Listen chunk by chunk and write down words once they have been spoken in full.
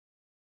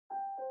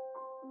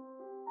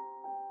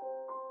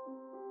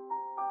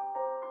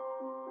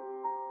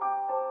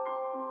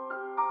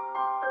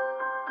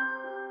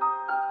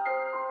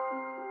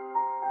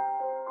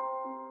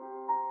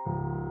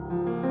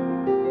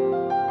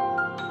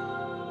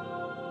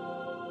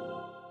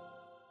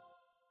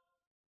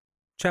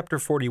Chapter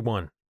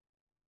 41.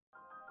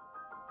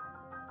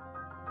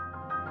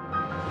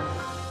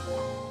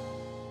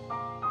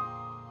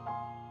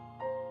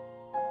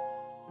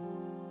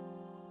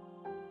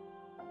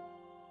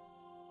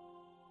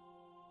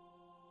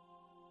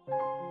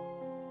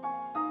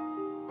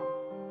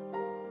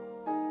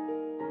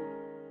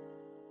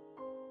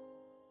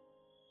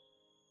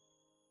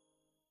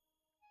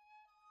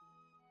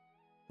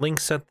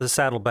 Link set the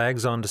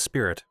saddlebags onto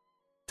Spirit,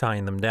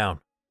 tying them down.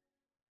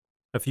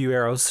 A few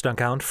arrows stuck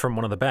out from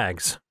one of the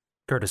bags,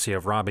 courtesy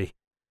of Robbie.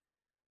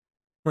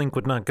 Link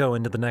would not go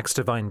into the next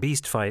Divine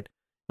Beast fight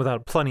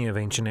without plenty of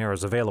ancient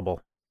arrows available.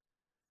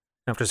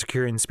 After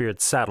securing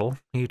Spirit's saddle,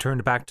 he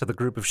turned back to the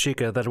group of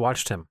Sheikah that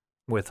watched him,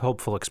 with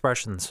hopeful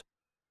expressions.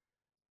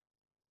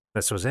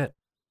 This was it.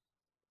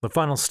 The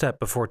final step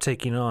before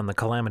taking on the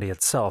calamity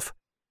itself.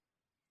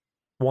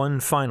 One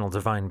final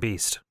Divine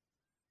Beast.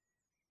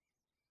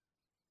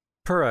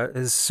 Purah,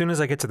 as soon as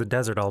I get to the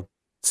desert, I'll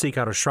seek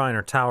out a shrine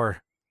or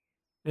tower.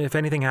 If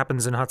anything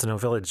happens in Hatsuno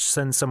village,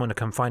 send someone to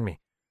come find me.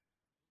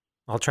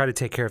 I'll try to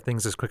take care of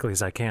things as quickly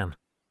as I can.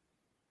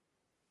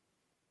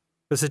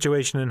 The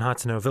situation in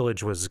Hatsuno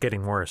village was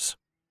getting worse.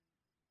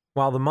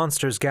 While the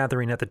monsters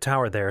gathering at the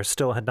tower there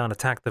still had not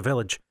attacked the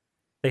village,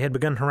 they had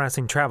begun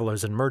harassing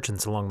travelers and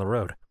merchants along the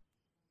road.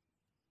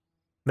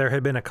 There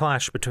had been a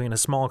clash between a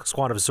small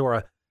squad of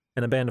Zora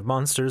and a band of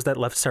monsters that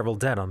left several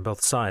dead on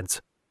both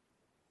sides.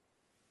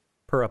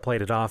 Purah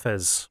played it off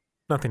as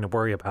nothing to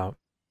worry about,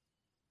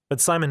 but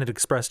Simon had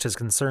expressed his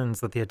concerns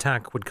that the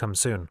attack would come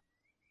soon.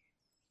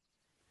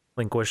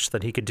 Link wished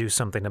that he could do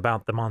something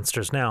about the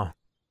monsters now,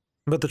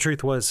 but the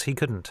truth was he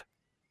couldn't.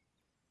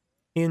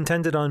 He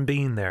intended on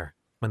being there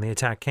when the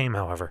attack came,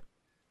 however.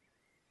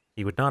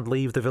 He would not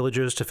leave the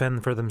villagers to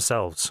fend for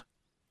themselves,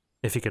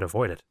 if he could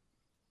avoid it.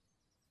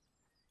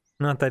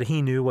 Not that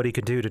he knew what he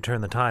could do to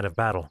turn the tide of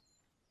battle.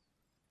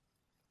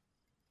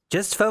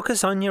 "Just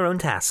focus on your own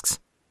tasks,"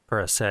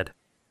 Purah said,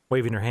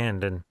 waving her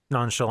hand in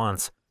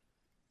nonchalance.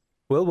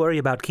 "We'll worry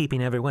about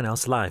keeping everyone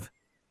else alive."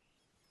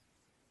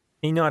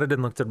 He nodded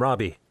and looked at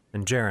Robbie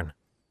and Jaren.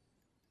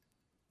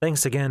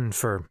 "Thanks again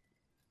for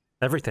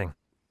everything.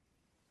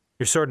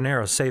 Your sword and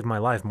arrow saved my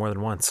life more than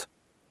once."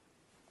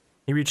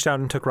 He reached out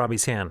and took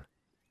Robbie's hand,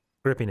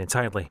 gripping it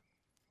tightly.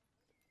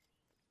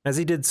 As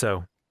he did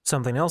so,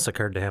 something else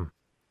occurred to him.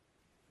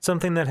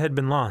 Something that had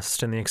been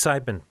lost in the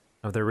excitement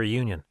of their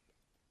reunion.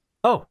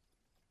 "Oh!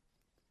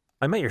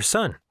 I met your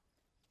son."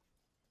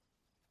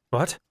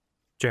 "What?"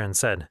 Jaren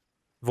said,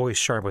 voice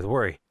sharp with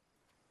worry.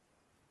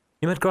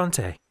 "You met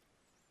Grante.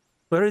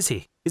 Where is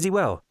he? Is he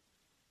well?"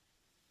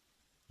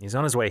 "He's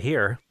on his way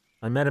here.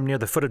 I met him near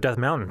the foot of Death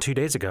Mountain 2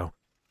 days ago.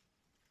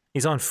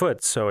 He's on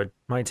foot, so it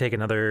might take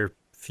another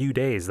few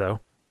days, though."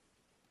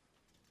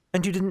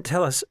 "And you didn't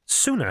tell us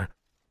sooner?"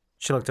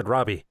 She looked at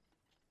Robbie.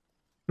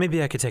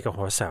 "Maybe I could take a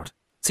horse out,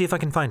 see if I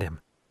can find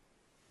him.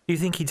 Do you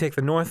think he'd take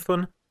the north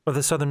one or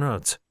the southern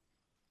roads?"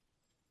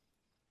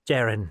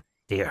 "Jaren,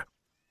 dear."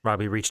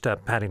 Robbie reached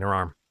up, patting her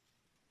arm.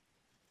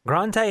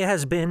 "Grante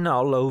has been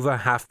all over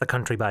half the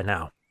country by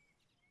now.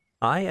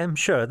 I am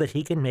sure that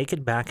he can make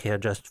it back here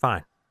just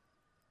fine."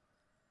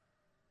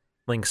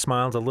 Link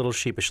smiled a little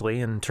sheepishly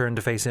and turned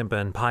to face Impa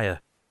and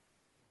Paya.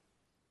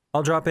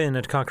 "I'll drop in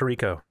at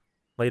Kakariko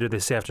later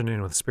this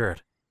afternoon with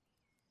Spirit."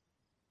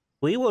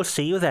 "We will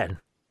see you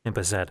then,"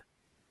 Impa said,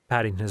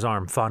 patting his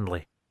arm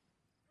fondly.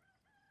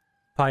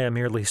 Paya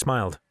merely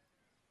smiled.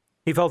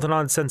 He felt an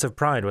odd sense of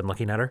pride when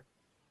looking at her.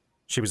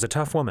 She was a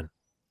tough woman,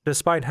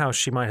 despite how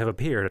she might have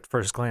appeared at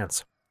first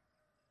glance.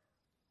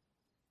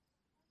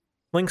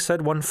 Link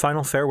said one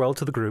final farewell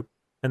to the group,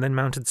 and then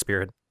mounted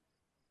Spirit,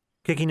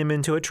 kicking him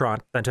into a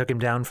trot that took him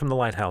down from the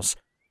lighthouse,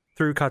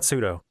 through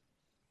Katsudo,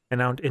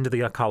 and out into the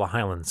Akala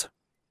Highlands.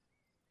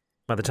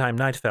 By the time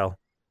night fell,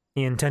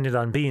 he intended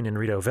on being in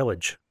Rito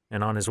village,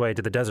 and on his way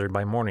to the desert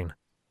by morning.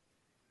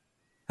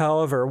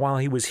 However, while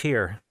he was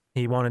here,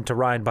 he wanted to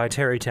ride by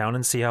Terrytown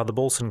and see how the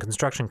Bolson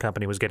Construction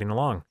Company was getting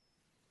along.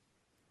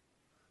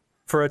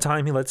 For a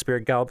time he let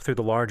Spirit gallop through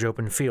the large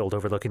open field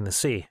overlooking the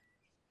sea.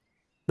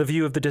 The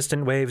view of the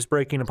distant waves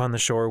breaking upon the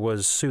shore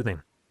was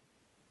soothing.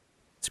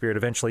 Spirit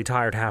eventually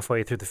tired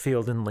halfway through the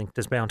field and Link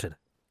dismounted.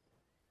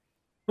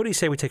 "What do you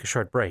say we take a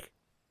short break?"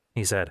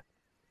 he said,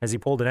 as he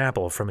pulled an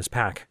apple from his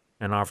pack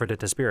and offered it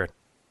to Spirit.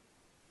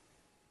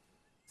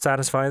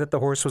 Satisfied that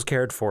the horse was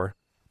cared for,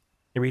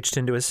 he reached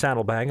into his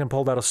saddlebag and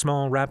pulled out a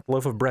small wrapped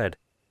loaf of bread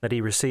that he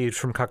received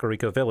from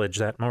Kakariko village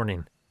that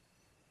morning.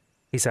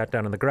 He sat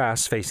down in the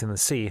grass facing the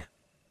sea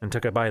and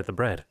took a bite of the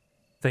bread,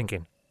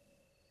 thinking.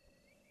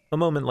 A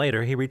moment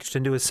later, he reached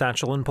into his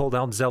satchel and pulled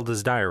out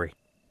Zelda's diary,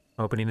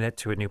 opening it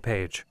to a new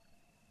page.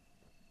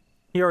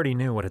 He already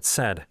knew what it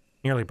said,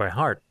 nearly by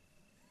heart,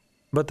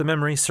 but the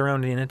memories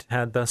surrounding it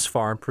had thus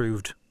far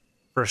proved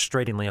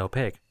frustratingly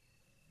opaque.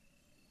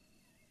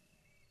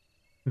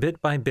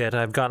 "Bit by bit,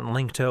 I've gotten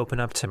Link to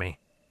open up to me.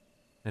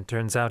 It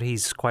turns out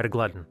he's quite a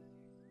glutton.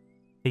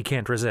 He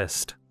can't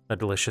resist a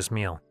delicious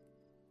meal."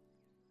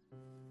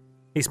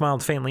 He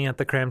smiled faintly at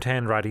the cramped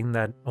handwriting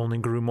that only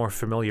grew more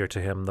familiar to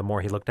him the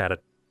more he looked at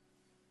it.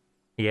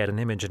 He had an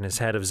image in his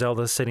head of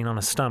Zelda sitting on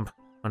a stump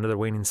under the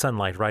waning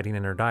sunlight writing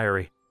in her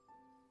diary.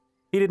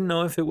 He didn't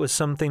know if it was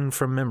something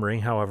from memory,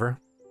 however,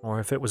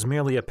 or if it was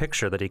merely a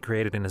picture that he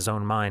created in his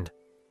own mind.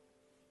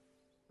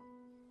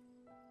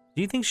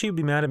 "Do you think she would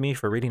be mad at me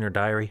for reading her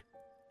diary?"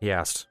 he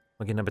asked,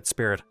 looking up at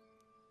Spirit.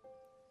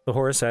 The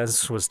horse,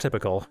 as was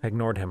typical,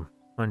 ignored him,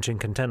 munching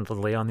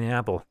contentedly on the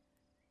apple.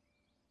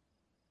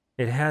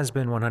 "It has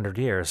been 100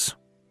 years,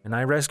 and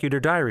I rescued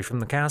her diary from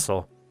the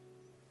castle.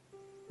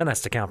 That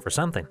has to count for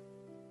something."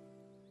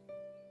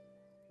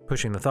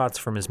 Pushing the thoughts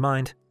from his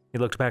mind, he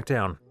looked back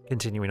down,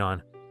 continuing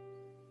on.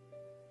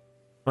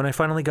 "When I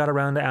finally got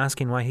around to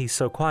asking why he's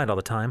so quiet all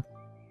the time,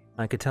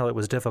 I could tell it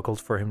was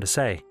difficult for him to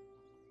say.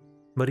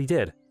 But he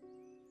did.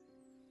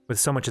 With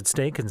so much at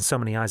stake and so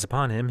many eyes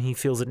upon him, he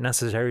feels it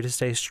necessary to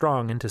stay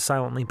strong and to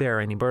silently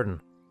bear any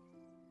burden.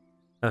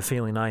 A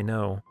feeling I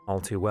know all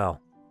too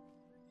well.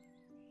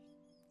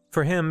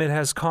 For him, it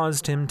has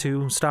caused him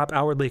to stop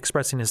outwardly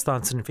expressing his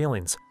thoughts and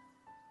feelings.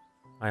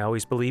 I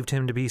always believed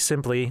him to be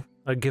simply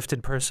a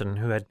gifted person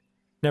who had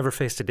never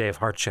faced a day of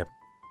hardship.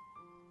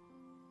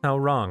 How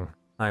wrong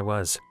I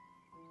was.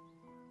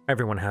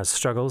 Everyone has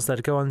struggles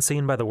that go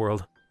unseen by the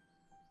world.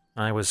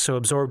 I was so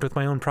absorbed with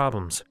my own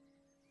problems,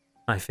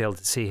 I failed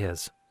to see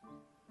his."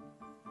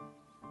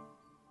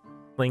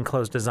 Link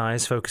closed his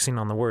eyes, focusing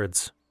on the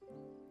words.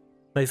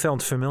 They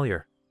felt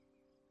familiar.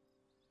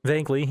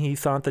 Vaguely, he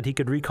thought that he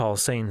could recall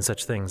saying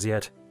such things,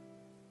 yet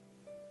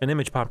an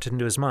image popped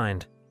into his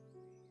mind.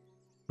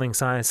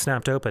 Link's eyes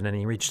snapped open and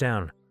he reached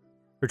down,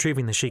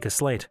 retrieving the Sheikah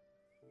slate.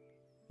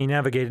 He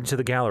navigated to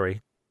the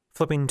gallery,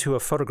 flipping to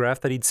a photograph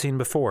that he'd seen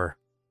before,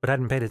 but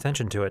hadn't paid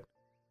attention to it.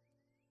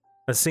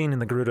 A scene in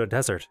the Gerudo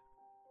Desert.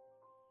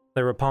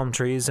 There were palm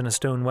trees and a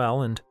stone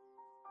well, and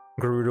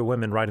Gerudo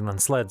women riding on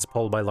sleds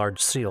pulled by large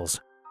seals.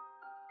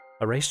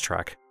 A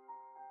racetrack.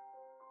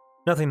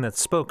 Nothing that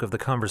spoke of the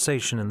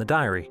conversation in the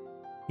diary,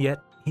 yet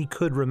he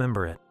could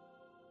remember it.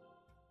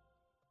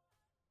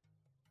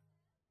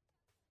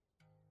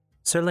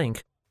 "Sir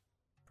Link,"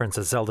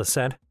 Princess Zelda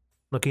said,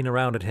 looking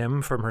around at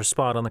him from her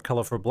spot on the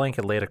colorful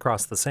blanket laid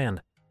across the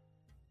sand.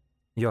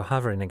 "You're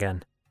hovering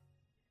again."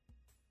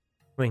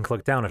 Link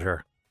looked down at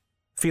her,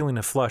 feeling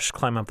a flush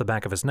climb up the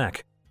back of his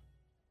neck.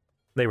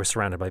 They were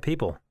surrounded by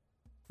people.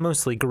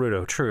 Mostly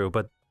Gerudo, true,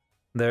 but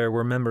there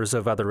were members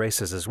of other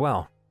races as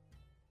well.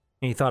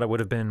 He thought it would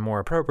have been more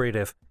appropriate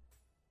if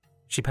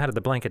she patted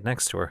the blanket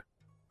next to her.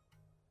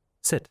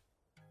 "Sit,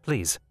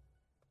 please."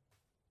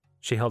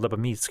 She held up a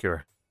meat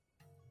skewer.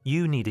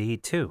 "You need to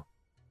eat too."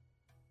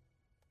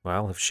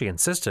 Well, if she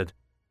insisted.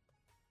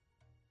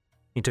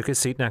 He took his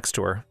seat next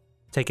to her,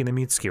 taking the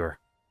meat skewer.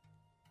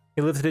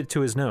 He lifted it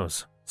to his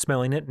nose,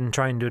 smelling it and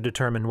trying to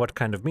determine what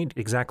kind of meat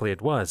exactly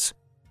it was.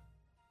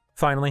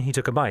 Finally, he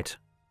took a bite,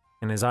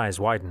 and his eyes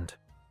widened.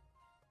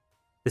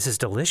 "This is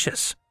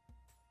delicious."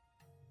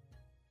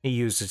 He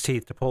used his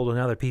teeth to pull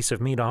another piece of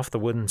meat off the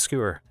wooden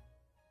skewer,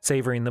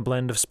 savoring the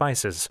blend of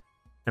spices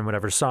and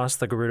whatever sauce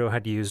the Gerudo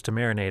had used to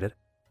marinate it.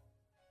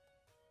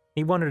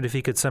 He wondered if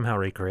he could somehow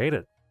recreate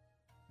it.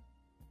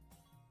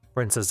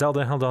 Princess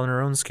Zelda held on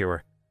her own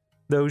skewer,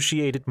 though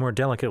she ate it more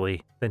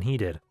delicately than he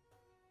did.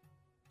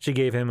 She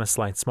gave him a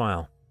slight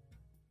smile.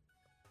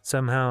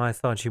 "Somehow I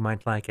thought you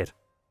might like it."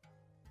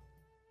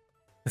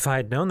 "If I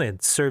had known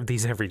they'd serve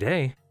these every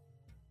day,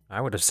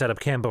 I would have set up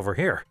camp over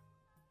here."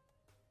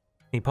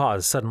 He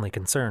paused, suddenly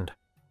concerned.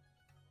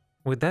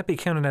 Would that be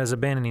counted as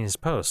abandoning his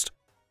post?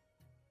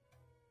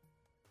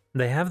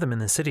 "They have them in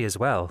the city as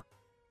well.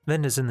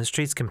 Vendors in the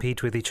streets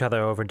compete with each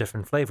other over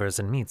different flavors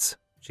and meats,"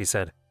 she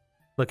said,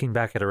 looking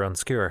back at her own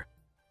skewer.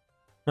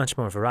 "Much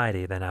more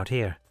variety than out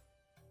here."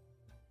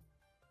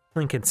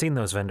 Link had seen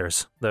those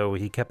vendors, though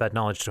he kept that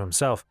knowledge to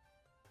himself.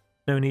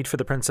 No need for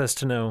the princess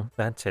to know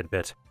that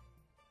tidbit.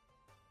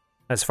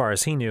 As far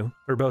as he knew,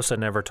 Urbosa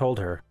never told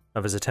her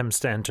of his attempts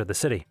to enter the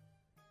city,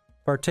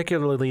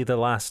 particularly the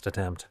last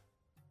attempt.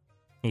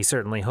 He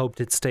certainly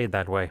hoped it stayed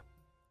that way.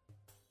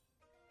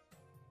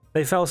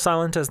 They fell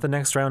silent as the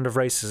next round of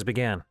races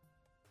began.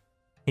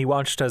 He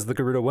watched as the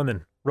Gerudo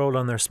women rode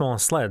on their small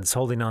sleds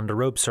holding onto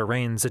ropes or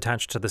reins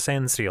attached to the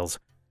sand seals,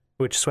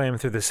 which swam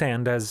through the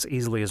sand as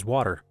easily as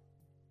water.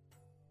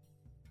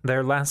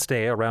 Their last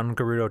day around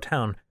Gerudo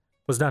town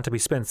was not to be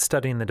spent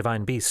studying the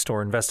divine beast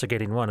or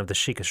investigating one of the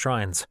Sheikah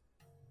shrines.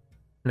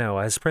 No,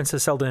 as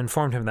Princess Zelda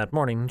informed him that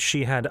morning,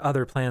 she had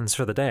other plans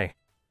for the day.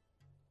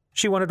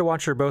 She wanted to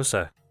watch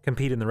Urbosa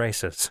compete in the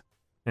races,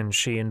 and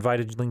she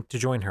invited Link to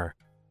join her.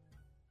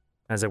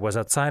 As it was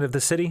outside of the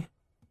city,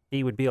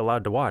 he would be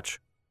allowed to watch.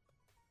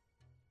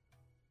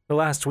 The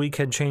last week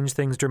had changed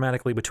things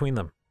dramatically between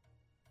them.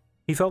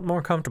 He felt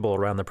more comfortable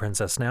around the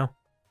princess now,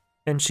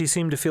 and she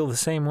seemed to feel the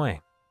same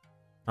way,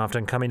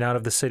 often coming out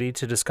of the city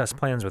to discuss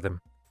plans with him.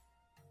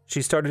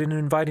 She started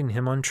inviting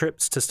him on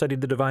trips to study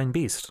the divine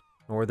beast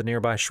or the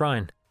nearby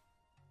shrine.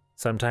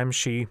 Sometimes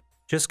she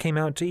just came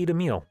out to eat a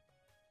meal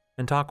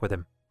and talk with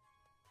him.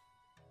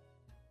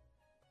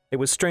 It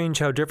was strange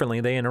how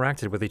differently they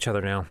interacted with each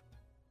other now.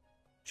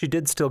 She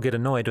did still get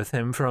annoyed with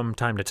him from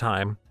time to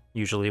time,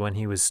 usually when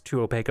he was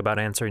too opaque about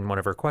answering one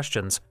of her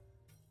questions,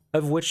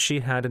 of which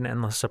she had an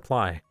endless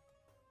supply,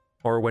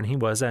 or when he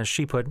was, as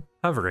she put,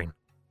 hovering.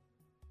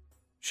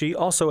 She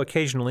also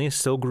occasionally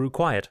still grew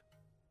quiet,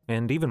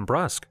 and even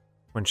brusque,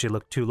 when she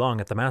looked too long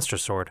at the Master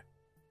Sword.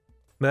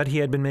 But he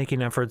had been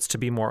making efforts to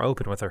be more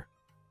open with her,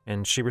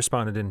 and she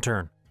responded in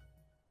turn.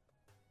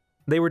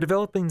 They were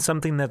developing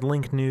something that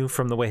Link knew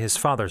from the way his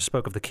father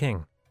spoke of the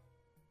king.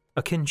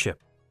 A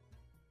kinship.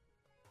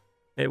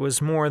 It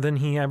was more than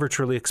he ever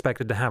truly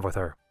expected to have with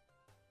her,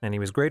 and he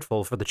was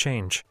grateful for the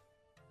change.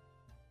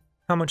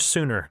 How much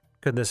sooner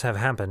could this have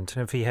happened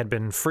if he had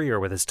been freer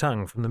with his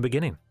tongue from the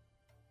beginning?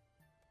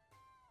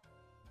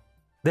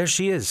 "There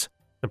she is,"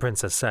 the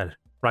princess said,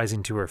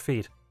 rising to her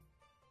feet.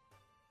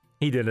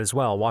 He did as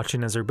well,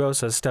 watching as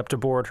Urbosa stepped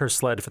aboard her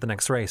sled for the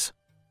next race.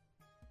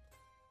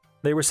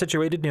 They were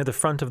situated near the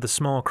front of the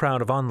small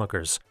crowd of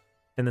onlookers,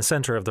 in the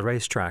center of the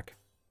racetrack,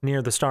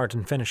 near the start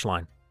and finish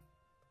line.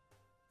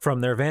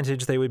 From their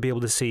vantage, they would be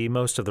able to see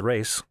most of the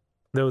race,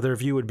 though their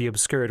view would be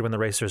obscured when the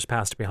racers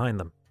passed behind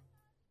them.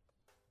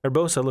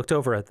 Urbosa looked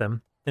over at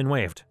them and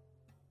waved,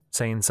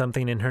 saying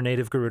something in her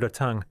native Gerudo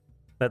tongue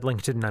that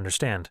Link didn't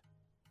understand.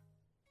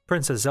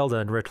 Princess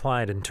Zelda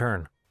replied in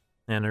turn,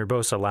 and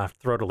Urbosa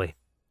laughed throatily.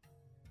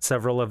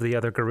 Several of the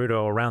other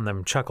Gerudo around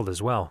them chuckled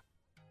as well.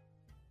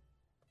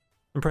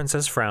 The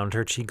princess frowned,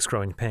 her cheeks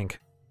growing pink.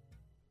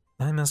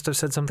 "I must have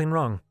said something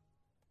wrong."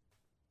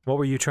 "What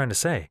were you trying to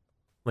say?"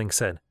 Link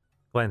said,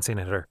 glancing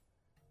at her.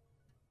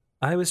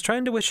 "I was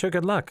trying to wish her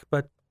good luck,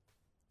 but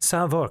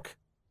Savork.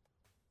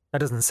 That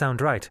doesn't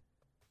sound right,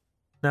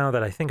 now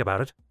that I think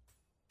about it."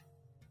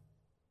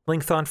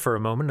 Link thought for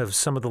a moment of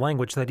some of the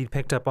language that he'd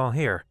picked up while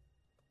here.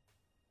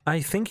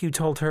 "I think you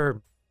told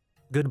her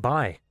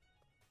goodbye.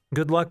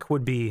 Good luck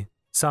would be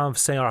Sav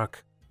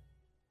Seark."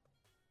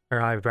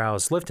 Her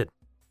eyebrows lifted.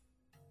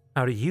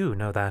 "How do you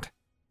know that?"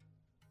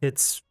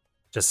 "It's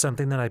just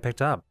something that I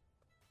picked up."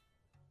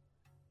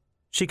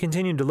 She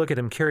continued to look at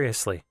him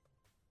curiously,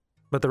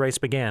 but the race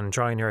began,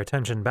 drawing her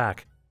attention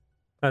back,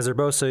 as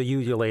Urbosa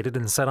ululated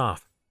and set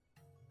off.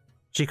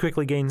 She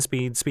quickly gained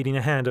speed, speeding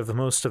ahead of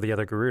most of the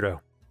other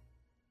Gerudo.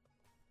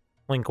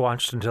 Link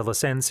watched until the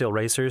Sandseal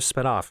racers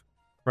sped off,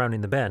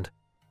 rounding the bend,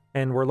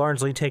 and were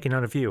largely taken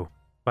out of view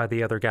by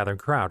the other gathered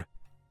crowd.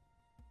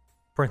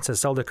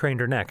 Princess Zelda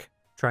craned her neck,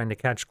 trying to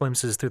catch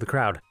glimpses through the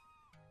crowd.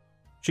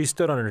 She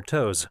stood on her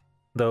toes,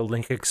 though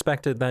Link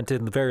expected that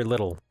did very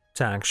little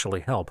to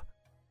actually help.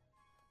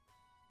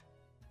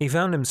 He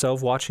found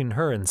himself watching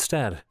her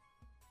instead.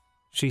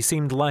 She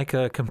seemed like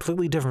a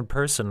completely different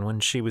person when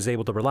she was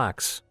able to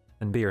relax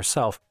and be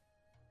herself.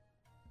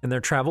 In their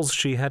travels,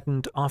 she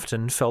hadn't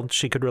often felt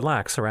she could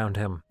relax around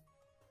him.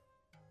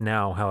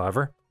 Now,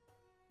 however,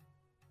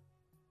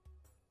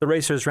 the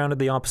racers rounded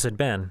the opposite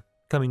bend,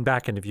 coming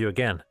back into view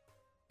again.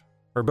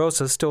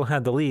 Urbosa still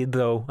had the lead,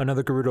 though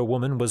another Gerudo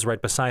woman was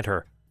right beside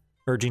her,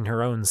 urging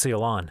her own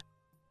seal on.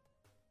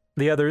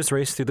 The others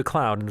raced through the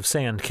cloud of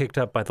sand kicked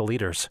up by the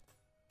leaders.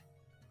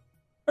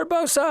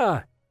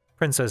 "Urbosa!"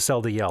 Princess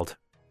Zelda yelled,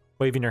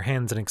 waving her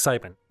hands in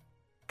excitement.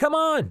 "Come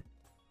on!"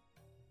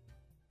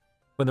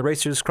 When the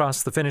racers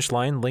crossed the finish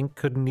line, Link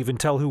couldn't even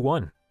tell who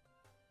won.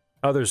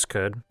 Others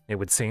could, it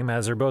would seem,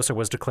 as Urbosa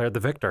was declared the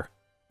victor.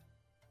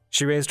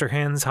 She raised her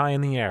hands high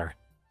in the air,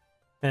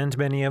 and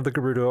many of the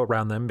Gerudo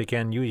around them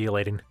began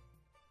ululating.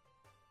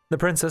 The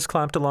princess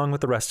clapped along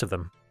with the rest of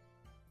them.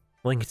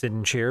 Link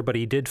didn't cheer, but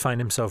he did find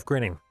himself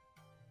grinning,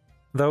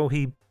 though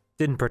he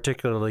didn't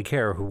particularly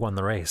care who won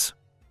the race.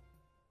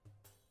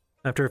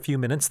 After a few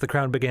minutes, the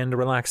crowd began to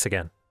relax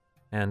again,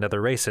 and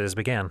other races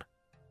began.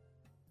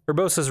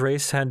 Urbosa's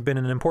race had been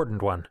an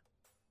important one.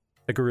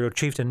 The Gerudo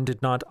chieftain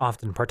did not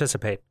often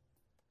participate,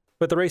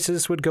 but the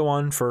races would go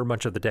on for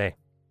much of the day.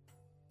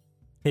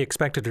 He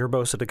expected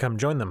Urbosa to come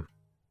join them,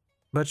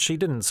 but she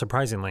didn't,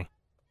 surprisingly.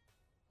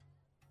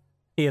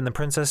 He and the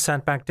princess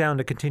sat back down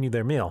to continue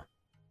their meal.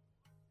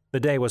 The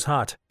day was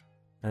hot,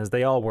 as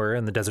they all were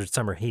in the desert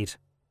summer heat,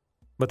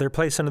 but their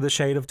place under the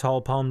shade of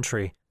tall palm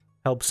tree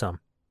helped some.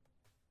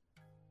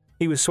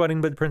 He was sweating,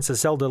 but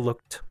Princess Zelda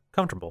looked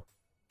comfortable.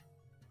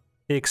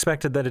 He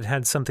expected that it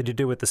had something to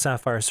do with the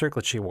sapphire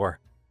circlet she wore.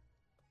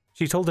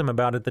 She told him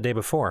about it the day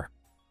before.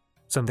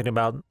 Something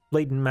about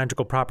latent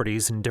magical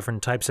properties in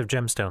different types of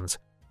gemstones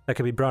that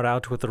could be brought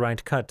out with the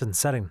right cut and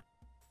setting.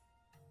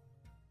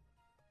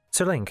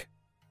 "Sir Link,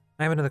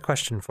 I have another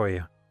question for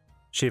you,"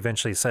 she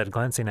eventually said,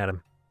 glancing at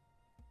him.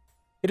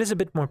 "It is a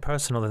bit more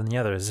personal than the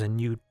others, and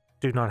you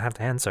do not have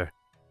to answer,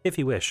 if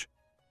you wish."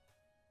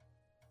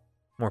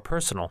 More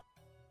personal?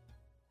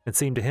 It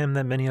seemed to him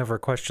that many of her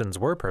questions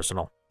were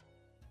personal.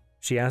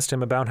 She asked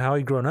him about how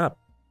he'd grown up,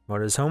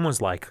 what his home was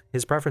like,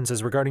 his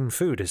preferences regarding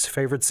food, his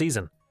favorite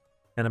season,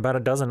 and about a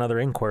dozen other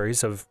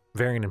inquiries of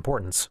varying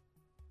importance.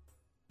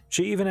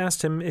 She even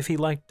asked him if he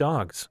liked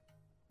dogs.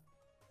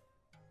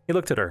 He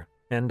looked at her,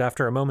 and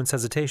after a moment's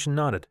hesitation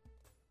nodded.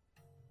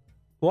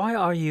 "Why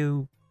are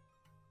you—"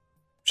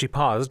 She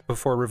paused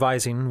before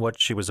revising what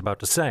she was about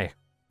to say.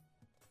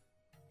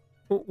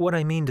 "What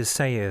I mean to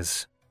say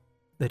is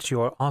that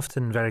you are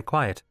often very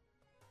quiet.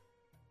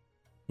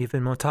 You've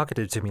been more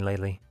talkative to me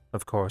lately,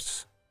 of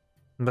course,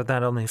 but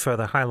that only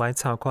further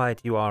highlights how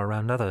quiet you are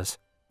around others.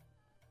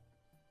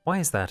 Why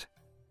is that?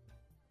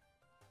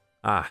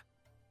 Ah,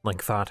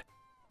 Link thought.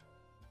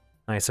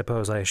 I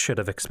suppose I should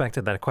have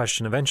expected that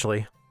question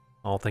eventually,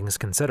 all things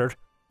considered.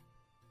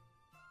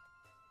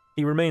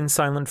 He remained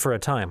silent for a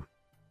time,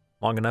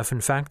 long enough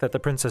in fact that the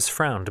princess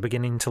frowned,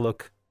 beginning to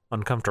look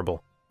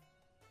uncomfortable.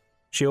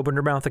 She opened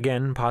her mouth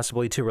again,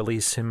 possibly to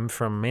release him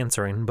from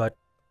answering, but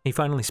he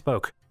finally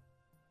spoke.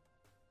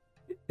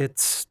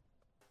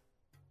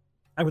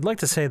 I would like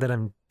to say that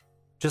I'm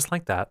just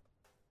like that.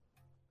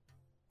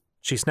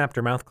 She snapped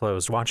her mouth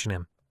closed, watching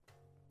him.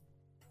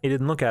 He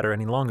didn't look at her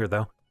any longer,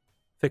 though,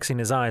 fixing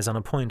his eyes on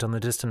a point on the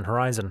distant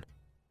horizon.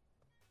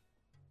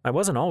 I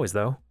wasn't always,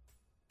 though.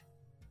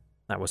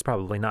 That was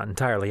probably not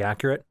entirely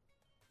accurate.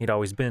 He'd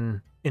always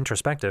been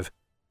introspective.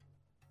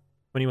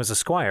 When he was a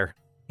squire,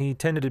 he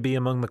tended to be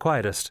among the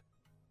quietest,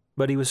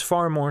 but he was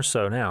far more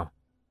so now.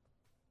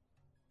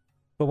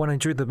 But when I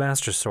drew the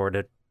Master Sword,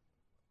 it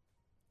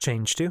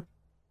changed you?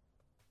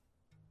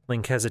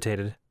 Link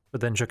hesitated,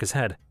 but then shook his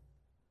head.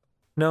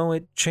 No,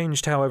 it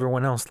changed how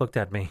everyone else looked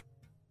at me.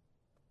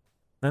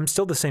 I'm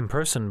still the same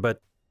person,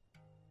 but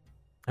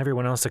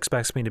everyone else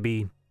expects me to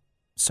be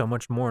so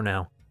much more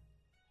now.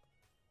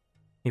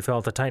 He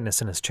felt a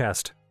tightness in his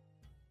chest,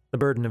 the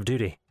burden of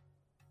duty.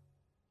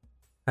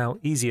 How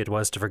easy it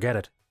was to forget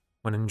it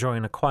when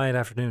enjoying a quiet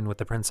afternoon with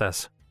the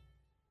princess.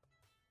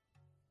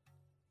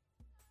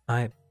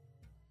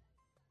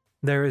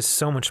 There is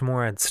so much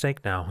more at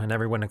stake now, and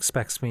everyone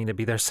expects me to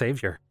be their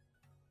savior.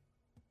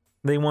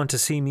 They want to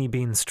see me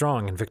being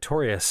strong and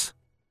victorious.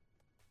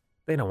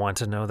 They don't want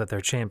to know that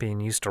their champion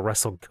used to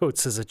wrestle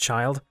goats as a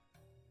child,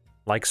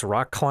 likes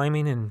rock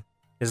climbing, and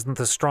isn't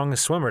the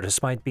strongest swimmer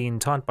despite being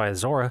taught by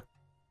Zora.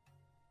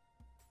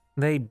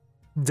 They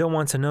don't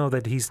want to know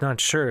that he's not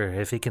sure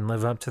if he can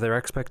live up to their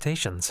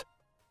expectations.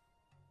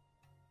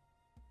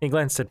 He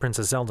glanced at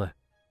Princess Zelda.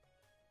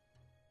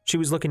 She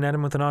was looking at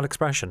him with an odd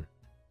expression.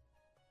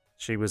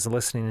 She was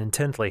listening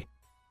intently,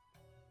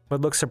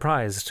 but looked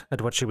surprised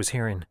at what she was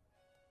hearing.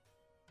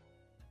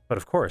 But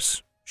of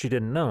course, she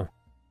didn't know.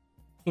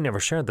 He never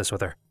shared this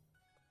with her.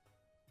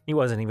 He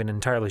wasn't even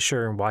entirely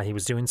sure why he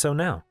was doing so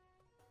now.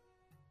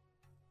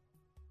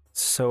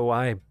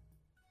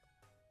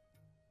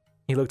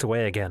 He looked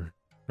away again,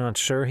 not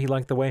sure he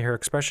liked the way her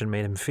expression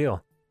made him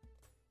feel.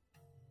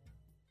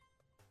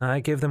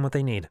 I give them what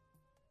they need.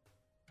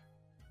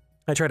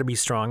 I try to be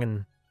strong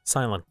and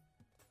silent.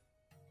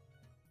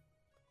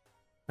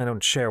 I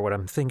don't share what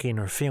I'm thinking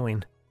or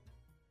feeling,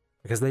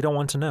 because they don't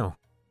want to know.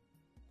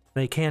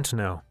 They can't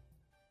know.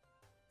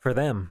 For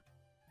them,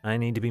 I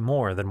need to be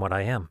more than what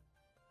I am.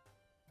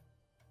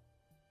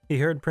 He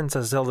heard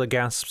Princess Zelda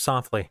gasp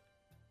softly,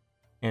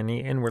 and he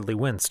inwardly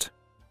winced,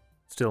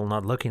 still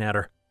not looking at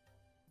her.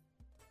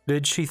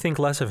 Did she think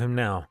less of him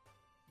now?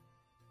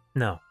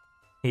 No,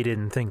 he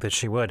didn't think that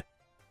she would.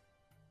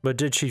 But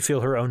did she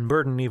feel her own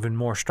burden even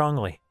more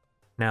strongly,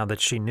 now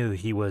that she knew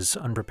he was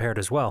unprepared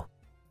as well?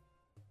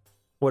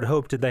 What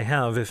hope did they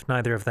have if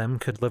neither of them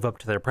could live up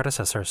to their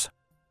predecessors?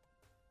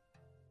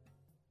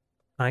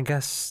 I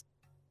guess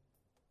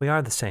we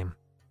are the same,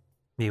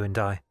 you and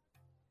I,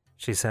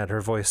 she said,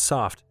 her voice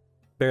soft,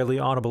 barely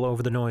audible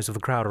over the noise of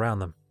the crowd around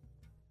them.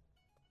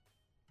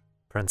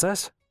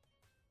 Princess?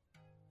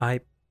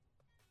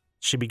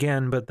 She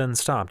began, but then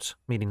stopped,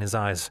 meeting his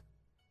eyes.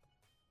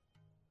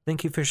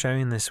 Thank you for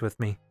sharing this with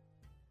me.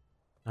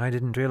 I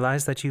didn't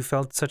realize that you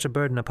felt such a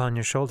burden upon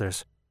your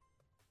shoulders.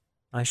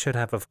 I should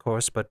have, of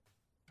course, but...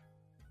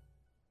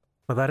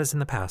 well, that is in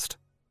the past.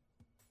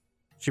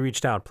 She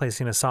reached out,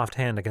 placing a soft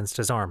hand against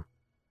his arm.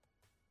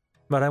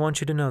 But I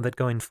want you to know that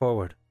going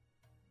forward,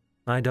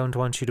 I don't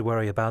want you to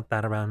worry about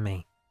that around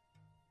me.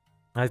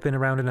 I've been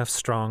around enough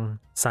strong,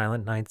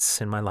 silent nights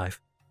in my life.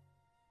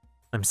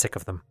 I'm sick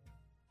of them.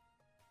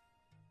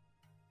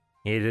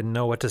 He didn't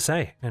know what to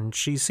say, and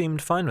she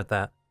seemed fine with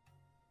that.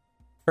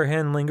 Her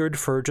hand lingered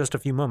for just a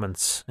few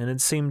moments, and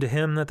it seemed to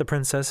him that the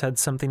princess had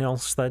something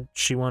else that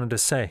she wanted to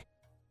say.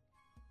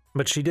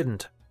 But she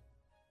didn't.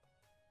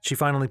 She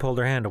finally pulled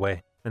her hand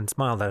away and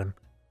smiled at him.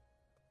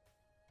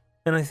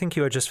 And I think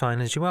you are just fine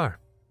as you are,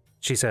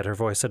 she said, her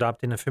voice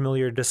adopting a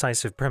familiar,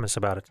 decisive premise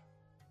about it.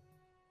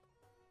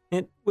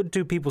 It would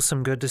do people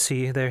some good to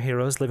see their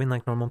heroes living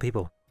like normal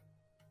people.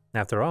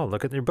 After all,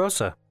 look at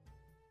Urbosa.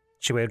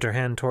 She waved her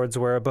hand towards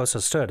where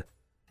Urbosa stood,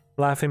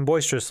 laughing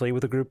boisterously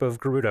with a group of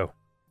Gerudo,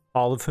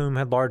 all of whom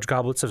had large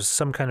goblets of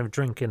some kind of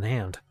drink in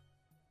hand.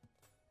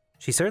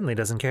 She certainly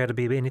doesn't care to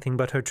be anything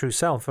but her true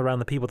self around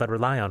the people that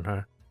rely on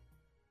her.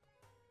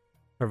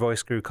 Her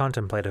voice grew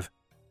contemplative.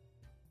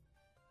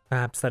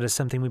 Perhaps that is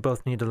something we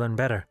both need to learn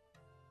better.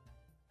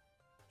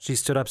 She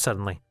stood up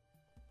suddenly.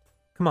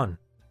 Come on,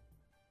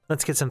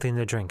 let's get something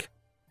to drink.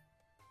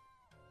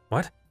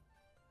 What?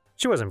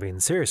 She wasn't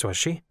being serious, was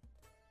she?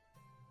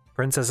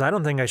 Princess, I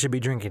don't think I should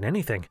be drinking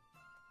anything.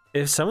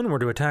 If someone were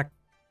to attack...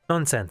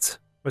 Nonsense.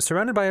 We're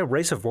surrounded by a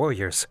race of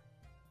warriors.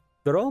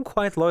 They're all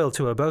quite loyal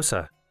to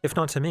Urbosa, if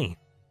not to me,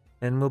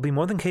 and will be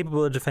more than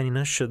capable of defending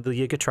us should the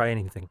Yiga try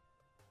anything.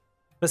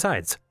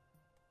 Besides,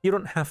 you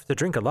don't have to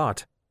drink a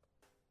lot.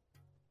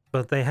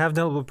 but they have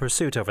Noble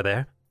Pursuit over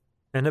there,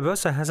 and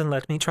Nabosa hasn't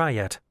let me try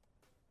yet.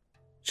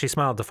 She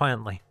smiled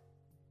defiantly.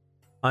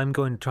 I'm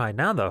going to try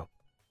now, though.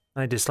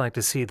 I'd just like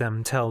to see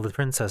them tell the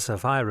Princess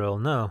of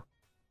Hyrule no.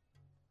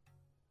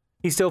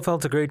 He still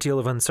felt a great deal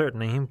of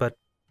uncertainty, but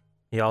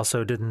he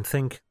also didn't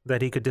think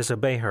that he could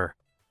disobey her.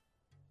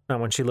 Not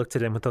when she looked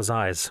at him with those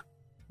eyes,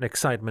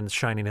 excitement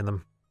shining in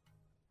them.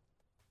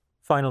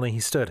 Finally he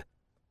stood,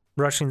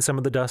 brushing some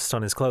of the dust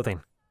on his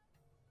clothing.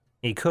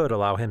 He could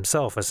allow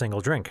himself a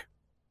single drink.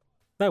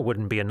 That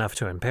wouldn't be enough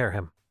to impair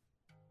him.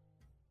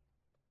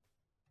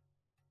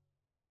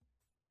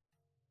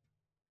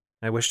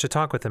 I wish to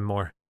talk with him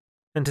more,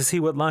 and to see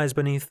what lies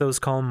beneath those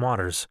calm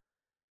waters,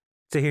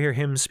 to hear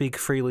him speak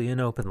freely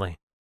and openly.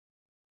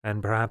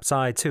 And perhaps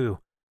I, too,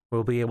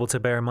 will be able to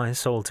bare my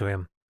soul to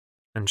him,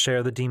 and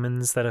share the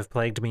demons that have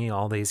plagued me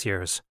all these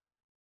years.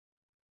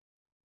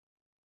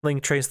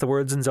 Link traced the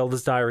words in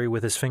Zelda's diary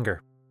with his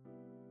finger,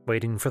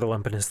 waiting for the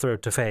lump in his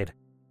throat to fade.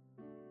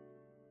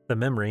 The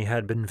memory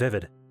had been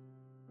vivid.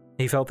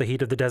 He felt the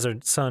heat of the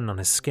desert sun on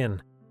his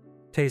skin,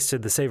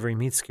 tasted the savory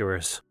meat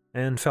skewers,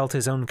 and felt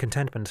his own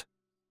contentment,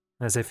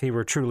 as if he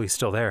were truly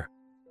still there.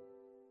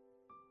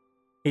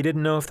 He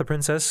didn't know if the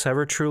princess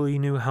ever truly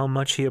knew how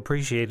much he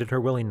appreciated her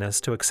willingness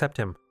to accept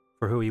him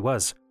for who he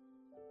was,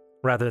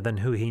 rather than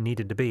who he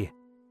needed to be.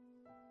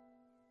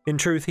 In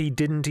truth, he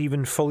didn't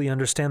even fully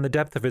understand the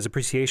depth of his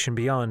appreciation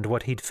beyond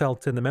what he'd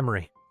felt in the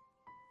memory.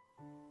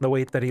 The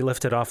weight that he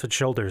lifted off his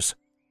shoulders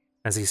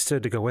as he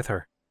stood to go with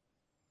her.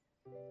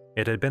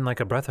 It had been like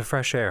a breath of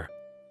fresh air.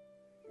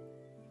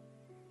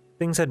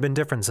 Things had been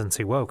different since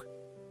he woke,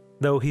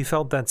 though he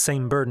felt that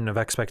same burden of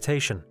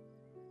expectation.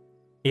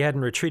 He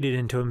hadn't retreated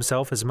into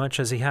himself as much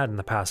as he had in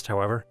the past,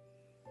 however,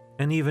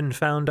 and even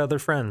found other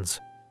friends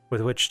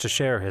with which to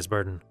share his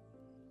burden.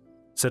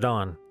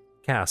 Sidon,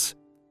 Cass,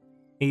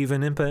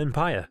 even Impa and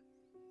Paya.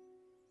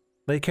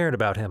 They cared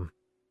about him,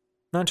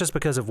 not just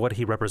because of what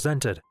he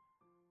represented,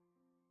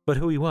 but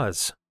who he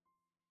was,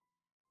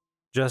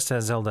 just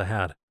as Zelda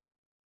had.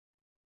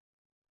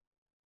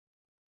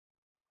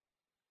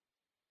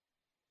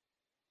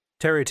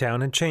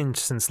 Terrytown had changed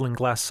since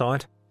Link last saw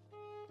it.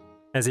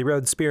 As he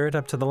rode Spirit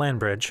up to the land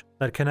bridge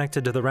that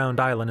connected to the round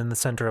island in the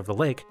center of the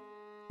lake,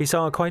 he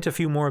saw quite a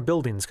few more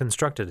buildings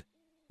constructed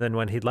than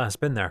when he'd last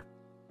been there.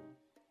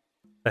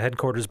 The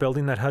headquarters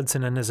building that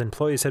Hudson and his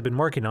employees had been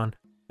working on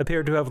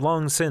appeared to have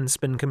long since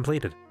been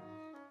completed,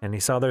 and he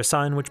saw their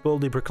sign which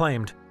boldly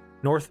proclaimed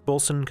North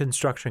Bolson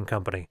Construction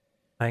Company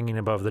hanging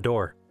above the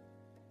door.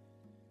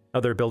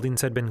 Other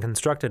buildings had been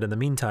constructed in the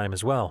meantime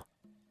as well.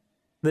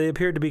 They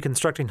appeared to be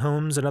constructing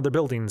homes and other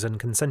buildings in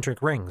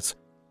concentric rings,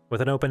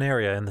 with an open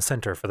area in the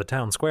center for the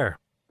town square.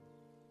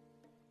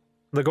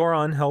 The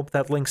Goron help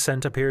that Link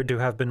sent appeared to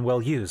have been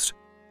well used,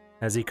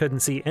 as he couldn't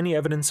see any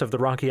evidence of the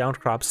rocky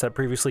outcrops that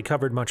previously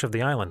covered much of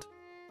the island.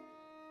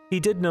 He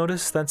did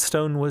notice that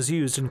stone was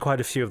used in quite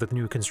a few of the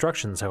new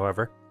constructions,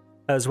 however,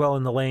 as well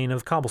in the laying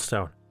of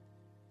cobblestone.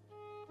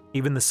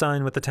 Even the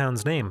sign with the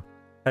town's name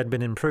had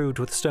been improved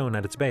with stone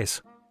at its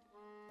base.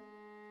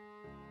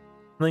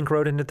 Link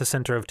rode into the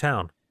center of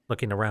town,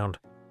 looking around.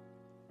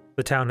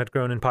 The town had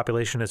grown in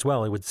population as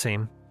well, it would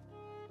seem.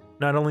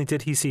 Not only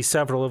did he see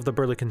several of the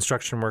burly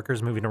construction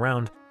workers moving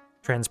around,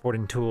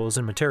 transporting tools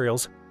and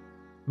materials,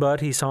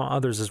 but he saw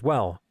others as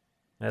well.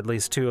 At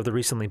least 2 of the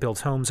recently built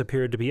homes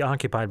appeared to be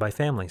occupied by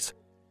families,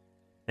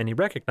 and he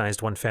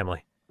recognized one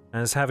family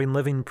as having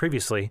living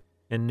previously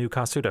in New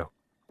Kasuto.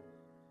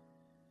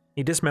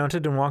 He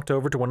dismounted and walked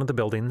over to one of the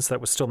buildings that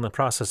was still in the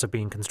process of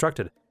being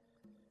constructed.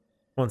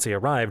 Once he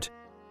arrived,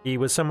 he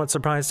was somewhat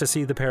surprised to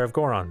see the pair of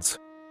Gorons,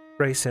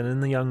 Grayson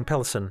and the young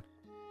Pellison,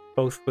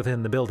 both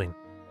within the building.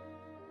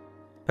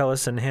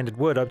 Pellison handed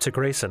wood up to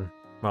Grayson,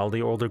 while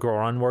the older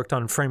Goron worked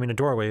on framing a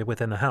doorway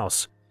within the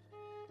house.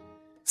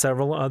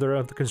 Several other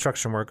of the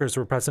construction workers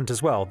were present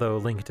as well, though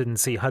Link didn't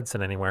see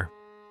Hudson anywhere.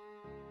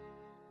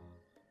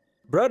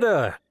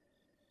 "Brother!"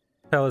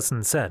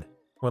 Pellison said,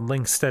 when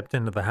Link stepped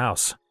into the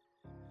house.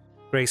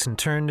 Grayson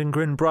turned and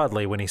grinned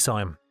broadly when he saw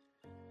him.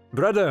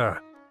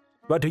 "Brother,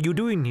 what are you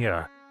doing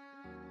here?"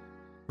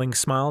 Link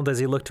smiled as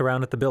he looked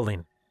around at the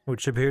building,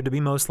 which appeared to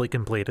be mostly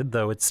completed,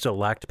 though it still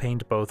lacked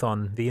paint both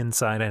on the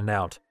inside and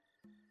out.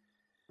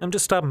 "I'm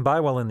just stopping by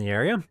while in the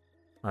area.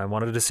 I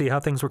wanted to see how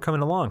things were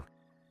coming along."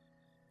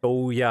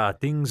 "Oh yeah,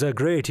 things are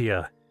great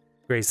here,"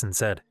 Grayson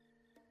said.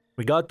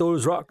 "We got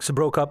those rocks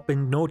broke up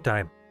in no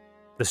time.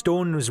 The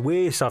stone was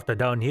way softer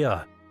down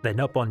here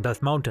than up on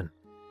Death Mountain.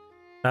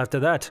 After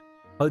that,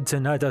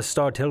 Hudson had us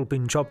start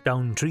helping chop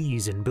down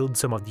trees and build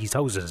some of these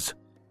houses."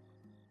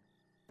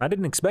 "I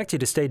didn't expect you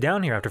to stay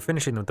down here after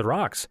finishing with the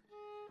rocks.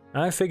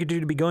 I figured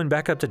you'd be going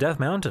back up to Death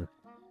Mountain."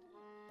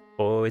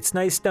 "Oh, it's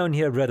nice down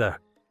here, brother.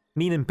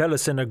 Me and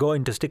Pellison are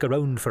going to stick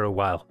around for a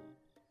while.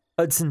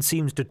 Hudson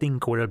seems to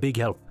think we're a big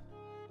help."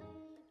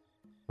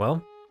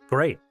 "Well,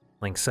 great,"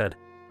 Link said.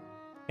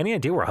 "Any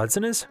idea where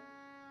Hudson is?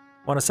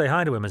 Want to say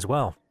hi to him as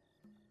well."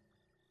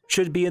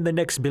 "Should be in the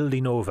next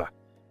building over.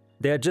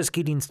 They're just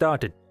getting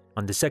started,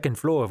 on the second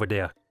floor over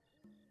there."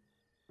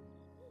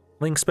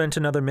 Link spent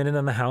another minute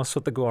in the house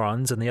with the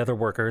Gorons and the other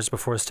workers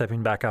before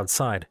stepping back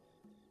outside.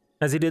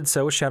 As he did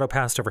so, a shadow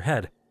passed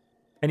overhead,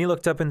 and he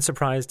looked up in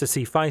surprise to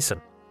see Faison,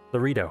 the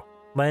Rito,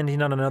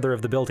 landing on another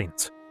of the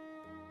buildings.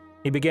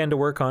 He began to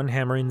work on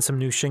hammering some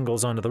new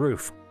shingles onto the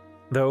roof,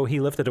 though he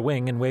lifted a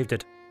wing and waved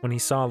it when he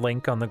saw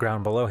Link on the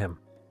ground below him.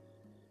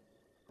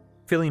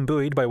 Feeling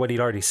buoyed by what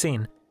he'd already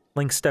seen,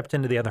 Link stepped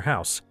into the other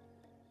house,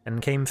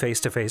 and came face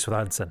to face with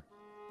Hudson.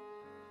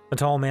 The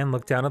tall man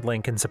looked down at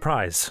Link in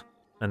surprise,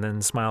 and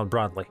then smiled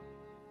broadly.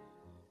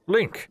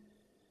 Link,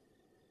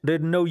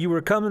 didn't know you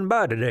were coming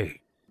by today.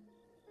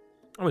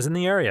 I was in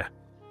the area.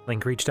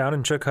 Link reached out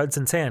and shook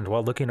Hudson's hand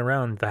while looking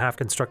around the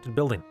half-constructed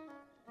building.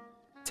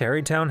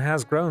 Tarrytown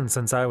has grown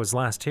since I was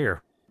last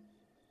here.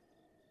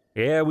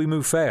 Yeah, we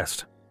move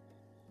fast.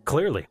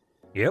 Clearly.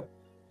 Yep.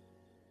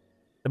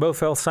 They both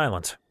fell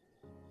silent.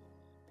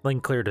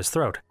 Link cleared his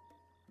throat.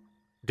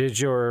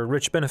 Did your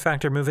rich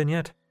benefactor move in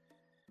yet?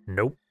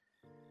 Nope.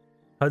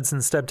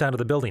 Hudson stepped out of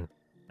the building,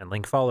 and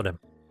Link followed him.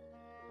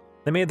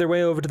 They made their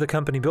way over to the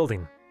company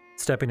building,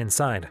 stepping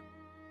inside.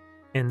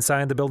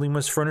 Inside, the building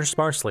was furnished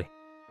sparsely,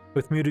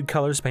 with muted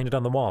colors painted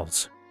on the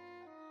walls.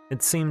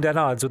 It seemed at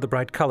odds with the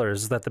bright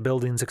colors that the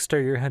building's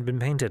exterior had been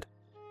painted.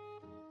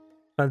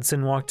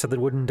 Hudson walked to the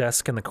wooden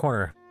desk in the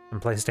corner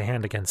and placed a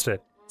hand against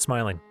it,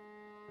 smiling.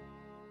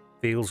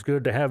 Feels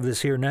good to have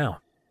this here now.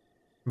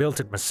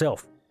 Built it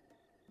myself.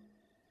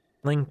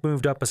 Link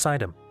moved up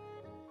beside him.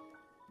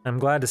 I'm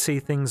glad to see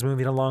things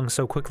moving along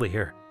so quickly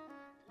here.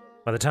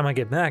 By the time I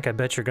get back, I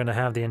bet you're going to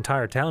have the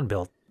entire town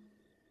built.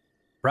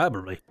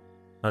 Probably,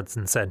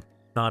 Hudson said,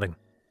 nodding.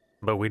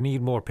 But we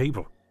need more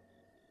people.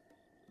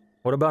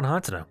 What about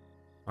Hatano?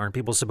 Aren't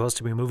people supposed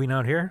to be moving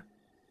out here?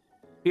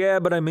 Yeah,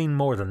 but I mean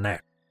more than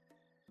that.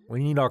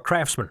 We need our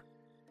craftsmen.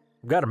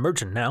 We've got a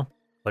merchant now,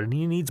 but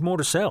he needs more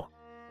to sell.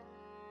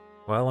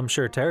 Well, I'm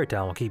sure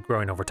Tarrytown will keep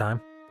growing over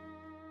time.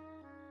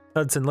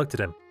 Hudson looked at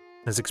him,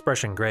 his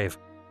expression grave.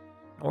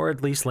 Or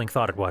at least Link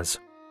thought it was.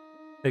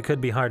 It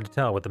could be hard to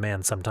tell with the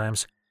man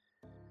sometimes.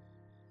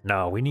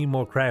 No, we need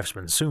more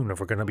craftsmen soon if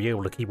we're going to be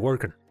able to keep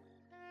working.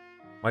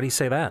 Why do you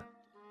say that?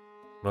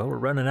 Well, we're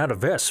running out of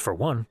vests, for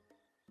one.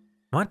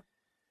 What?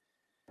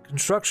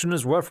 Construction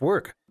is rough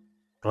work.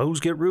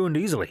 Clothes get ruined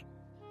easily.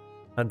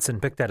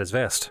 Hudson picked at his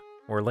vest,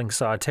 where Link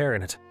saw a tear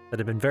in it that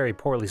had been very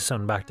poorly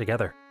sewn back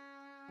together.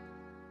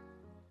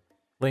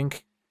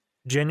 Link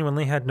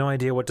genuinely had no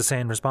idea what to say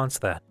in response to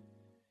that.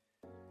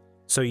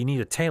 So you need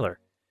a tailor?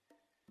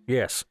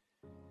 Yes.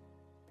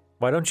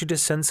 Why don't you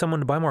just send someone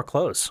to buy more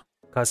clothes?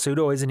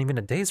 Kasudo isn't even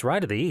a day's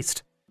ride to the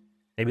east.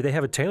 Maybe they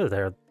have a tailor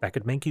there that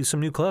could make you some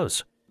new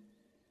clothes.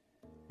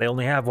 They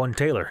only have one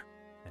tailor,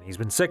 and he's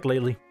been sick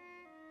lately.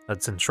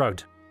 Hudson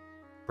shrugged.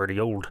 Pretty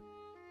old.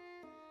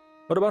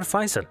 What about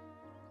Faison?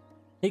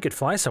 He could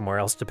fly somewhere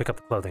else to pick up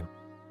the clothing.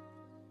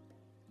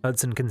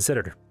 Hudson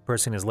considered,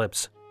 pursing his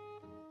lips.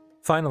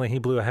 Finally, he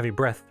blew a heavy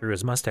breath through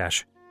his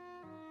mustache.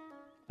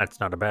 That's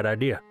not a bad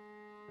idea.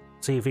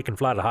 See if he can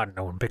fly to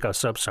Hatano and pick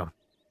us up some.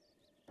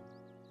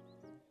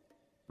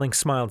 Link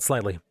smiled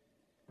slightly.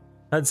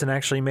 Hudson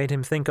actually made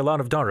him think a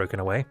lot of Daruk in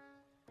a way.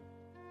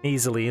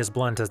 Easily as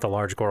blunt as the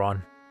large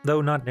Goron,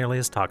 though not nearly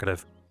as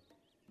talkative.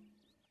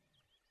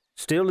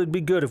 Still, it'd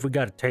be good if we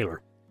got a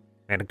tailor.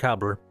 And a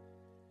cobbler.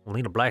 We'll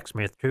need a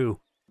blacksmith, too.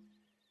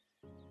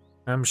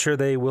 I'm sure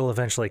they will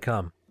eventually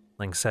come,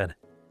 Link said.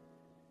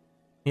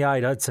 He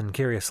eyed Hudson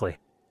curiously.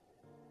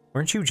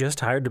 Weren't you just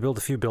hired to build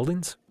a few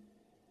buildings?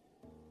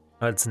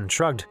 Hudson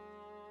shrugged.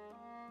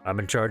 I'm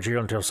in charge here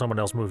until someone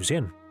else moves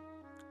in.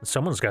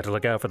 Someone's got to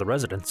look out for the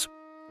residents.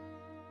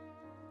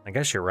 I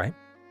guess you're right,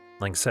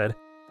 Link said.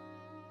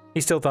 He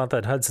still thought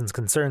that Hudson's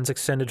concerns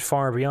extended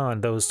far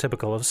beyond those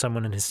typical of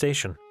someone in his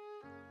station.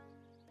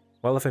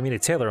 Well, if I meet a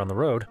tailor on the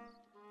road,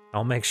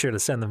 I'll make sure to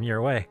send them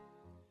your way.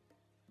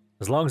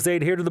 As long as they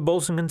adhere to the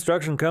Bolson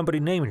Construction Company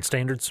naming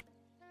standards.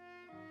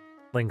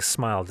 Link's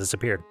smile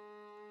disappeared.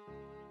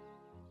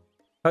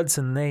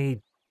 Hudson,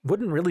 they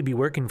wouldn't really be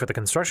working for the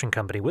construction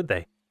company, would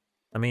they?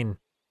 I mean,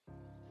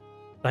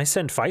 I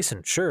sent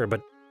Faison, sure,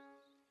 but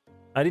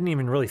I didn't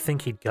even really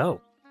think he'd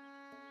go.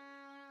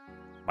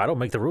 I don't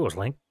make the rules,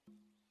 Link.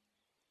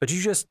 But you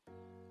just...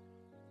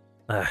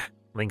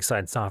 Link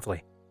sighed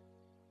softly.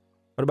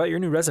 What about your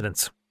new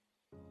residents?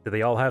 Do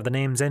they all have the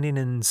names ending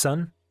in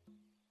Sun?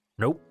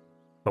 Nope,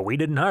 but we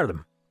didn't hire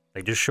them.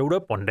 They just showed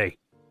up one day.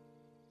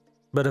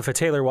 But if a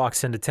tailor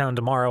walks into town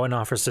tomorrow and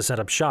offers to set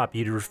up shop,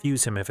 you'd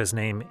refuse him if his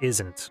name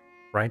isn't,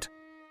 right?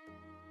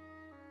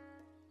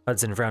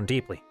 Hudson frowned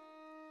deeply.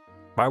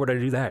 Why would I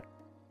do that?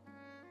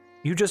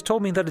 You just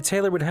told me that a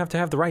tailor would have to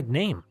have the right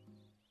name.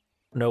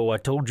 No, I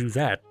told you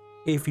that.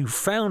 If you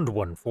found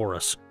one for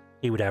us,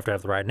 he would have to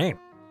have the right name.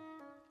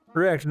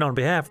 We're acting on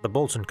behalf of the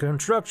Bolson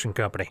Construction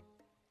Company.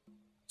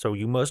 So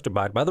you must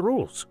abide by the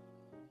rules.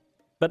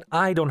 But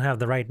I don't have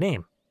the right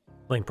name,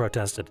 Link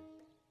protested.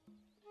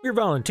 You're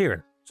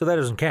volunteering, so that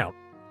doesn't count.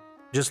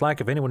 Just like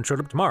if anyone showed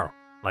up tomorrow,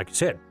 like you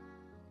said.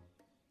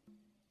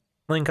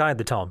 Link eyed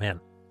the tall man,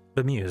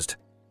 bemused.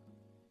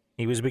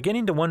 He was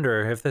beginning to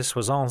wonder if this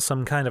was all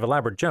some kind of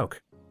elaborate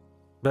joke.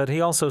 but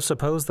he also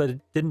supposed that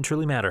it didn't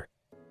truly matter.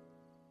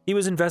 He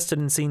was invested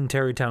in seeing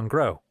Tarrytown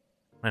grow,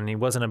 and he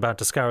wasn't about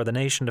to scour the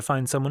nation to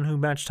find someone who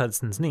matched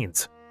Hudson's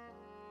needs.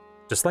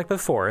 Just like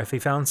before, if he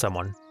found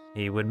someone,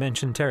 he would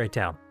mention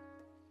Tarrytown.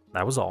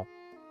 That was all.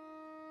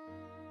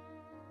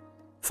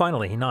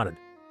 Finally, he nodded.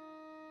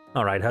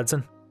 All right,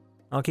 Hudson.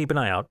 I'll keep an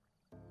eye out.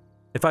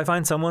 If I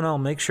find someone, I'll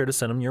make sure to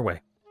send them your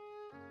way.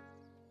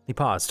 He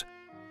paused.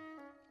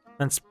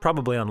 That's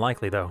probably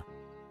unlikely, though.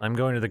 I'm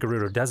going to the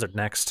Gerudo Desert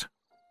next.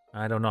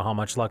 I don't know how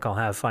much luck I'll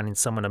have finding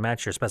someone to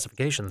match your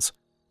specifications.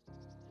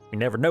 You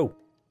never know,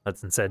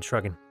 Hudson said,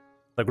 shrugging.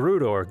 The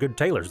Gerudo are good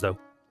tailors, though.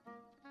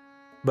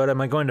 But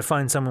am I going to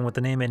find someone with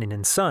the name ending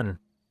in Sun,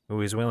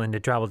 who is willing to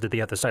travel to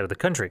the other side of the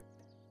country?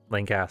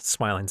 Link asked,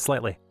 smiling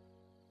slightly.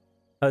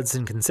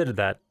 Hudson considered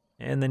that,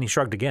 and then he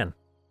shrugged again.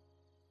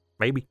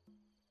 Maybe.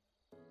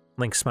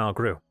 Link's smile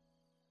grew.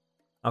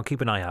 I'll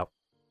keep an eye out.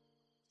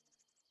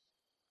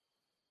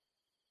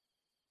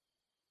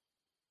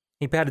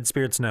 He patted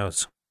Spirit's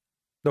nose.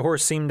 The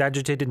horse seemed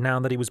agitated now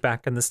that he was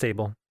back in the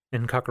stable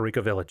in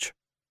Kakariko Village.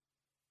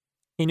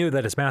 He knew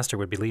that his master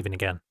would be leaving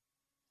again.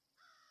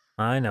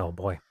 I know,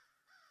 boy.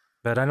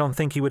 But I don't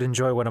think you would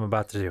enjoy what I'm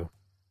about to do,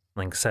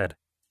 Link said,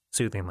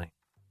 soothingly.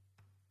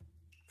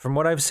 From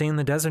what I've seen,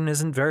 the desert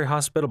isn't very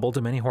hospitable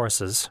to many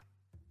horses.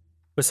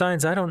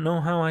 Besides, I don't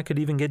know how I could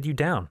even get you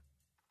down.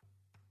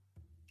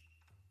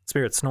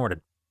 Spirit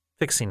snorted,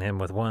 fixing him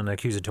with one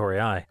accusatory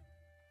eye.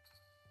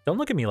 Don't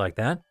look at me like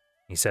that,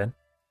 he said.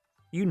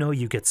 You know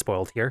you get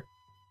spoiled here.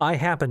 I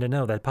happen to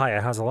know that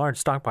Paya has a large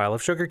stockpile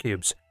of sugar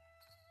cubes.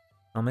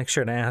 I'll make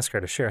sure to ask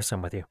her to share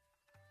some with you.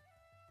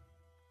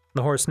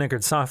 The horse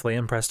snickered softly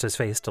and pressed his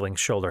face to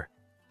Link's shoulder.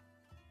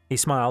 He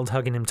smiled,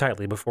 hugging him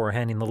tightly before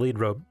handing the lead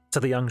rope to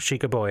the young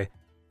Sheikah boy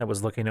that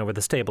was looking over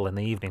the stable in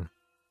the evening.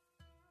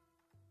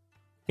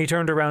 He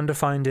turned around to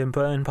find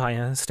Impa and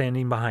Paya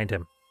standing behind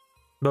him,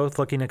 both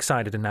looking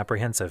excited and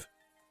apprehensive.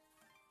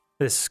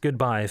 This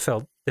goodbye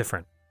felt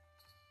different,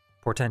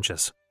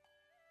 portentous.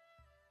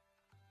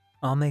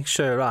 I'll make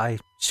sure I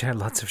share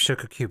lots of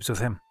sugar cubes with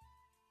him,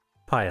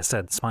 Paya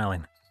said,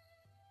 smiling.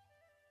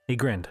 He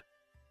grinned.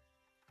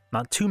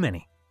 Not too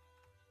many.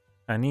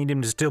 I need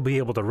him to still be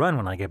able to run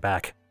when I get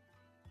back.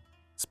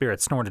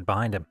 Spirit snorted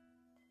behind him.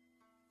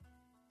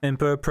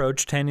 Impa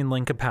approached, handing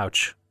Link a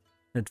pouch.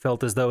 It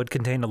felt as though it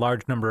contained a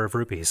large number of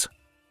rupees.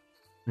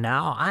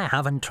 Now, I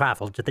haven't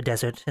traveled to the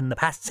desert in the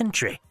past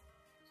century,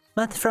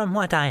 but from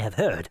what I have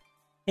heard,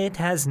 it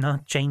has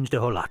not changed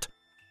a whole lot.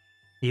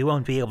 You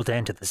won't be able to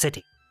enter the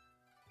city.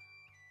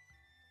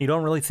 You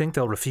don't really think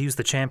they'll refuse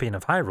the champion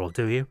of Hyrule,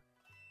 do you?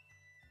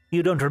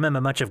 You don't remember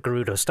much of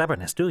Gerudo's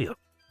stubbornness, do you?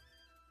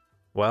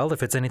 Well,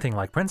 if it's anything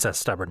like Princess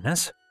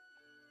stubbornness.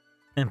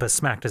 Impa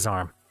smacked his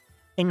arm.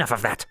 Enough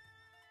of that.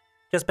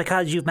 Just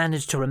because you've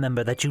managed to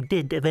remember that you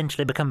did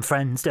eventually become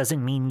friends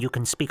doesn't mean you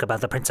can speak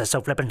about the princess so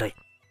flippantly.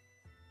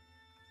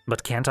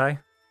 But can't I?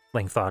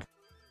 Link thought,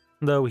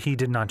 though he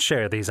did not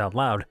share these out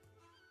loud.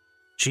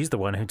 She's the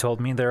one who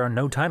told me there are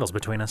no titles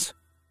between us.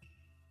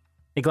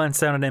 He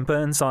glanced down at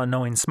Impa and saw a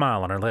knowing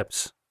smile on her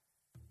lips.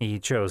 He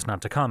chose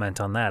not to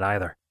comment on that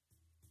either.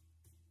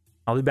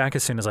 I'll be back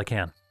as soon as I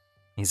can,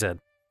 he said.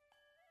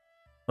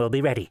 We'll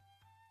be ready,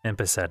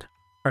 Impa said,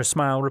 her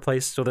smile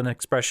replaced with an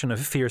expression of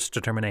fierce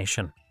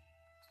determination.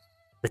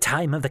 The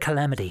time of the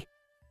calamity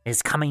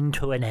is coming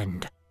to an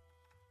end.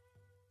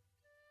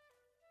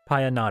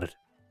 Paya nodded,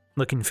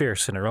 looking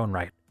fierce in her own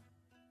right.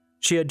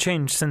 She had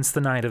changed since the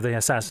night of the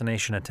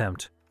assassination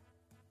attempt.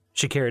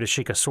 She carried a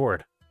Sheikah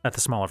sword at the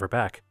small of her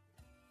back.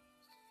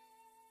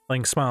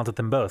 Link smiled at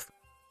them both,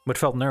 but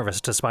felt nervous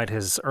despite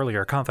his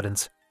earlier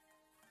confidence.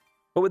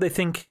 What would they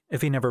think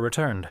if he never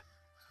returned?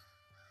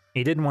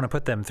 He didn't want to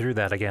put them through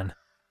that again,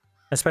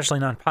 especially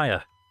not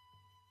Paya.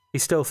 He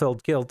still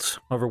felt guilt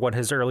over what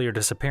his earlier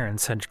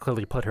disappearance had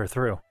clearly put her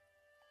through.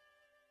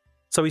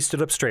 So he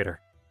stood up straighter,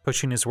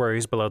 pushing his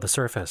worries below the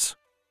surface.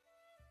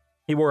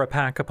 He wore a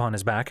pack upon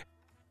his back,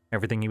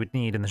 everything he would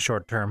need in the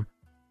short term.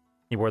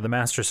 He wore the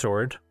Master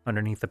Sword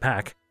underneath the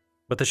pack,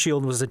 but the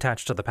shield was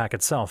attached to the pack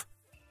itself.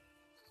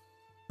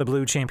 The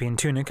blue champion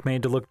tunic,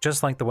 made to look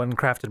just like the one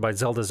crafted by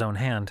Zelda's own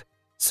hand,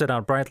 stood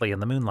out brightly in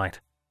the moonlight.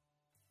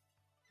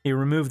 He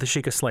removed the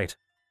Sheikah slate,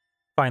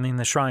 finding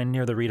the shrine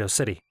near the Rito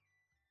city.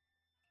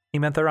 He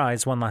met their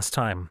eyes one last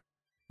time,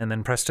 and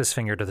then pressed his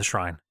finger to the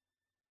shrine.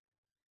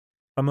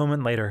 A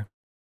moment later,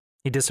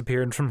 he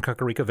disappeared from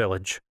Kakariko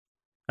Village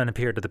and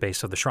appeared at the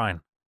base of the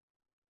shrine.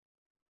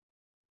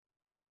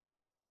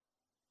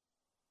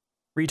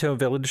 Rito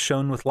Village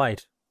shone with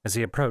light as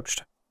he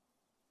approached.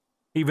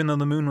 Even though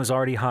the moon was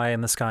already high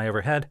in the sky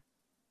overhead,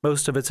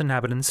 most of its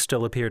inhabitants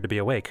still appeared to be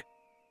awake.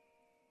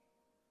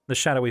 The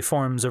shadowy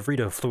forms of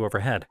Rito flew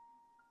overhead,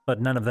 but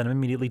none of them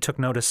immediately took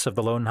notice of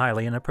the lone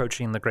Hylian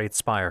approaching the great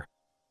spire.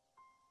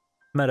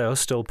 Meadow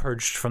still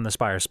perched from the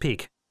spire's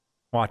peak,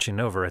 watching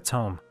over its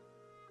home.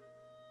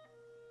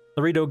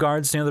 The Rito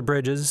guards near the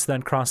bridges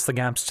that crossed the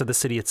gaps to the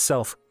city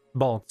itself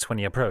balked when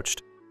he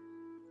approached.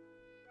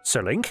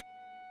 Sir Link?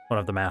 One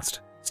of them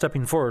asked,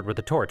 stepping forward with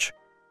a torch.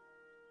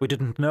 We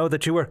didn't know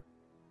that you were...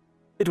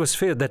 It was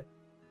feared that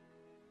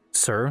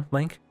Sir,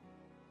 Link?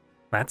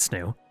 That's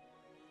new.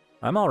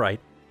 I'm all right.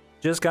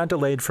 Just got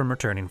delayed from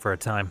returning for a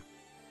time.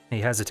 He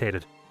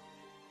hesitated.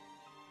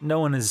 No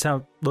one is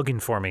out looking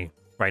for me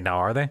right now,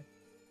 are they?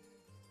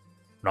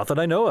 Not that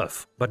I know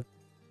of, but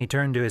he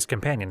turned to his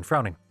companion,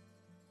 frowning.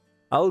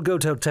 I'll go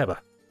tell Teba.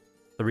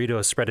 The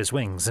Rito spread his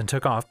wings and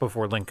took off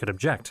before Link could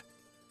object.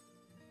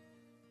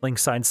 Link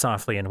sighed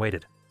softly and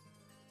waited.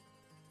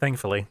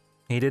 Thankfully,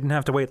 he didn't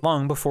have to wait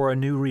long before a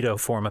new Rito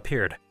form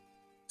appeared,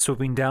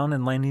 swooping down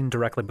and landing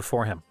directly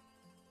before him.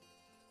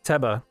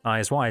 Teba,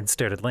 eyes wide,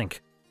 stared at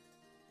Link.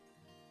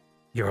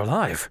 You're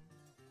alive,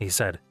 he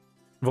said,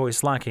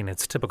 voice lacking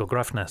its typical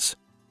gruffness.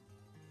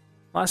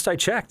 Last I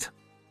checked,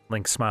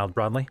 Link smiled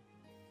broadly.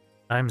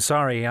 I'm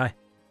sorry,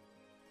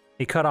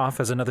 He cut off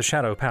as another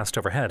shadow passed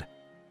overhead.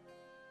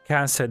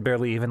 Cass had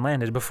barely even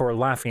landed before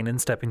laughing and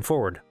stepping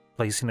forward,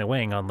 placing a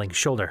wing on Link's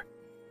shoulder.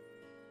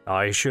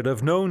 I should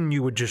have known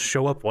you would just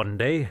show up one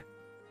day.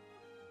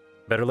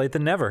 Better late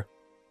than never.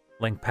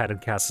 Link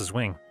patted Cass's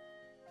wing.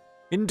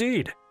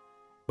 Indeed.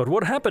 But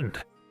what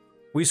happened?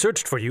 We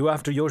searched for you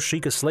after your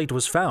Sheikah slate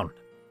was found,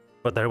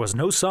 but there was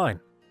no sign.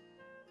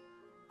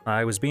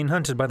 I was being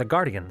hunted by the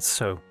Guardians,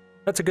 so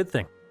that's a good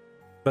thing.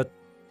 But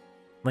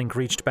Link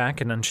reached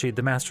back and unsheathed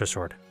the Master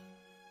Sword.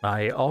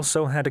 I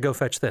also had to go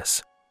fetch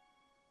this.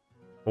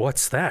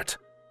 What's that?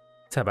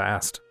 Teba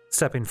asked,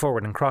 stepping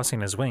forward and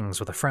crossing his wings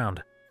with a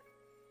frown.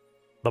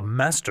 The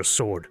Master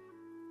Sword,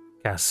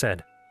 Cass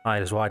said,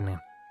 eyes widening.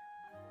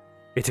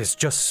 It is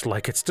just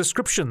like its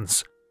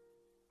descriptions.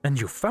 And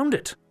you found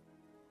it.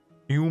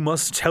 You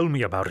must tell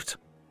me about it.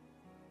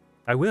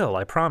 I will,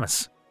 I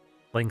promise.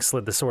 Link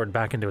slid the sword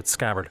back into its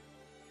scabbard.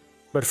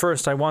 But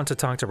first, I want to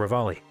talk to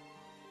Rivali.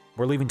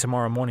 We're leaving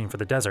tomorrow morning for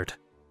the desert,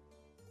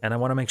 and I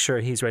want to make sure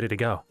he's ready to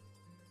go.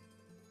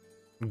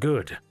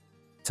 Good,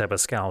 Teba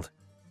scowled.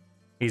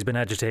 He's been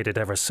agitated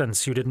ever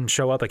since you didn't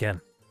show up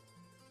again.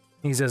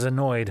 He's as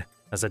annoyed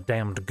as a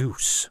damned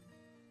goose.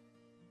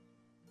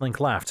 Link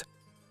laughed.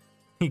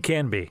 He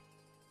can be.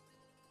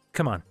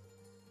 Come on,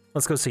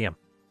 let's go see him,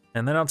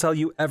 and then I'll tell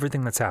you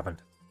everything that's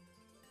happened.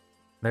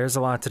 There's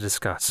a lot to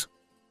discuss.